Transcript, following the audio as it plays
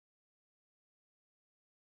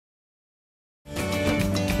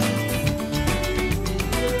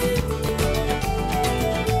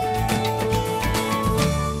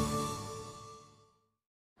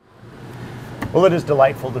Well, it is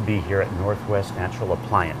delightful to be here at Northwest Natural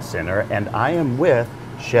Appliance Center, and I am with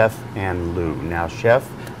Chef Ann Lou. Now, Chef,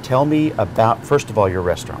 tell me about, first of all, your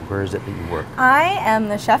restaurant. Where is it that you work? I am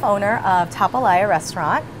the chef owner of Tapalaya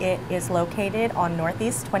Restaurant. It is located on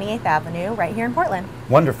Northeast 28th Avenue, right here in Portland.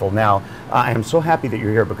 Wonderful. Now, I am so happy that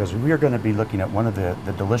you're here because we are going to be looking at one of the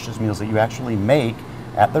delicious meals that you actually make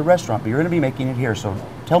at the restaurant, but you're going to be making it here, so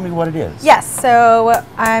tell me what it is. Yes, so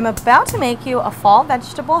I'm about to make you a fall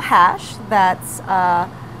vegetable hash that's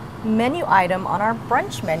a menu item on our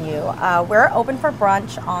brunch menu. We're open for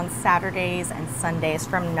brunch on Saturdays and Sundays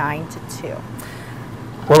from 9 to 2.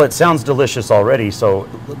 Well, it sounds delicious already, so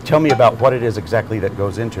tell me about what it is exactly that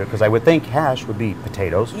goes into it, because I would think hash would be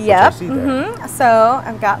potatoes, which I see there. So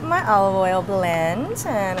I've got my olive oil blend,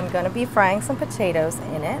 and I'm going to be frying some potatoes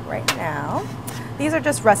in it right now. These are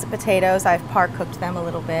just russet potatoes. I've par cooked them a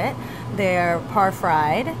little bit. They're par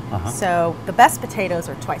fried, so the best potatoes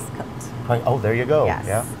are twice cooked. Oh, there you go. Yes.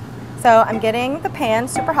 Yeah. So I'm getting the pan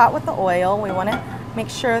super hot with the oil. We want to make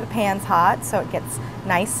sure the pan's hot so it gets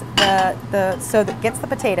nice, so that it gets the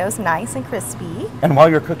potatoes nice and crispy. And while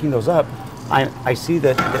you're cooking those up, I see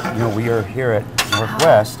that you know, we are here at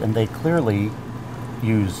Northwest, and they clearly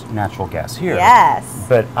use natural gas here. Yes.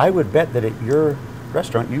 But I would bet that at your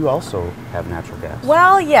restaurant you also have natural gas.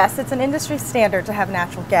 Well, yes, it's an industry standard to have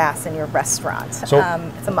natural gas in your restaurant. So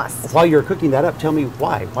it's a must. While you're cooking that up, tell me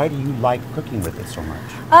why. Why do you like cooking with it so much?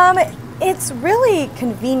 It's really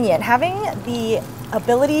convenient. Having the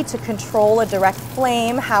ability to control a direct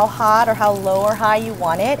flame, how hot or how low or high you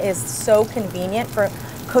want it, is so convenient for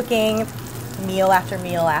cooking meal after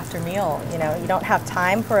meal after meal. You know, you don't have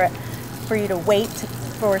time for you to wait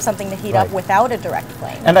for something to heat up without a direct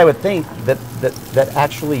flame. And I would think that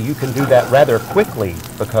actually you can do that rather quickly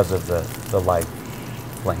because of the light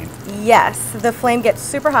flame. Yes, the flame gets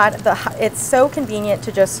super hot. It's so convenient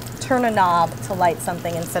to just turn a knob to light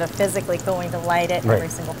something instead of physically going to light it every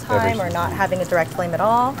single time or not having a direct flame at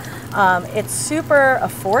all. It's super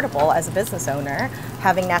affordable as a business owner.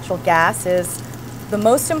 Having natural gas is the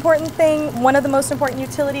most important thing, one of the most important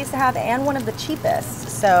utilities to have, and one of the cheapest.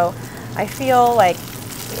 So I feel like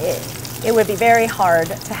it would be very hard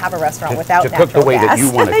to have a restaurant without natural gas. To cook the way that you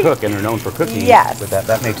want to cook and are known for cooking with that.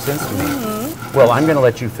 That makes sense to me. Well, I'm going to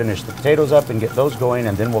let you finish the potatoes up and get those going,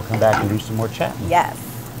 and then we'll come back and do some more chatting. Yes.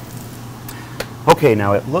 Okay,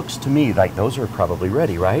 now it looks to me like those are probably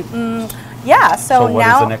ready, right? Yeah, so what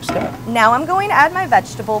now, is the next step? Now I'm going to add my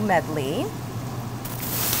vegetable medley.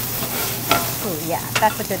 Ooh, yeah,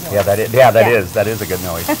 that's a good noise. Yeah, that is a good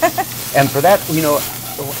noise. And for that, you know,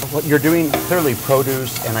 what you're doing, clearly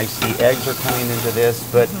produce, and I see eggs are coming into this,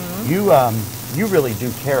 but you really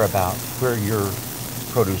do care about where your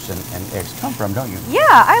produce and eggs come from, don't you? Yeah,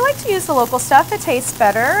 I like to use the local stuff. It tastes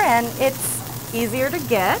better and it's easier to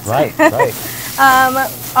get. Right.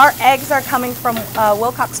 Our eggs are coming from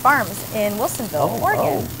Wilcox Farms in Wilsonville,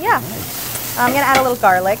 Oregon. Yeah. Nice. I'm going to add a little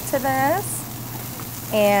garlic to this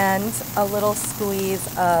and a little squeeze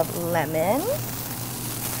of lemon.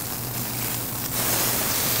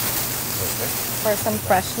 For some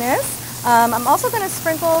freshness. I'm also going to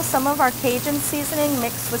sprinkle some of our Cajun seasoning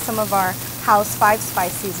mixed with some of our house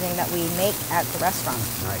 5-spice seasoning that we make at the restaurant.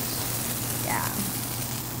 Nice.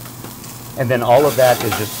 Yeah. And then all of that is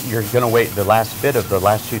just, you're going to wait, the last bit of the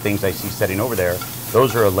last two things I see setting over there,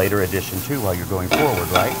 those are a later addition too while you're going forward,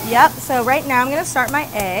 right? Yep, so right now I'm going to start my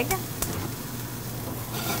egg.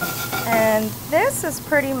 And this is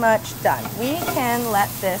pretty much done. We can let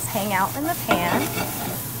this hang out in the pan.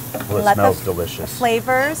 Well, it smells delicious. The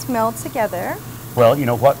flavors meld together. Well, you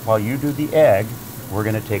know what? While you do the egg, we're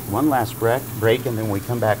going to take one last break, and then when we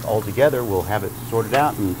come back all together, we'll have it sorted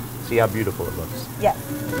out and see how beautiful it looks. Yeah.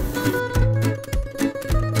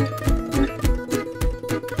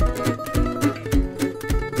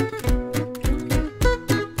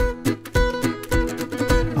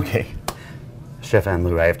 Okay, Chef Ann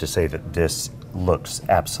Lou, I have to say that this looks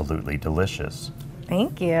absolutely delicious.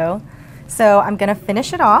 Thank you. So I'm going to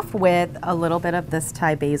finish it off with a little bit of this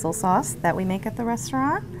Thai basil sauce that we make at the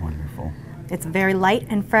restaurant. Wonderful. It's very light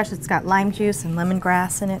and fresh. It's got lime juice and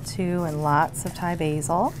lemongrass in it too, and lots of Thai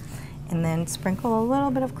basil. And then sprinkle a little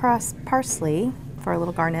bit of crushed parsley for a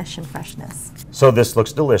little garnish and freshness. So this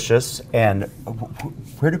looks delicious, and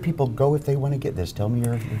where do people go if they want to get this? Tell me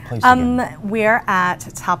your place again. We're at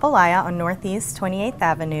Tapalaya on Northeast 28th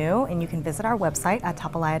Avenue, and you can visit our website at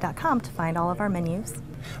tapalaya.com to find all of our menus.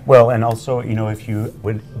 Well, and also, you know, if you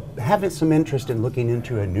would have some interest in looking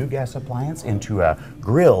into a new gas appliance, into a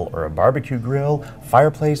grill or a barbecue grill,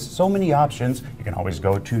 fireplace, so many options, you can always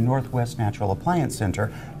go to Northwest Natural Appliance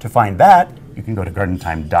Center. To find that, you can go to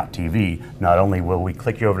gardentime.tv. Not only will we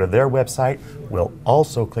click you over to their website, we'll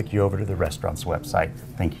also click you over to the restaurant's website.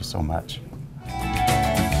 Thank you so much.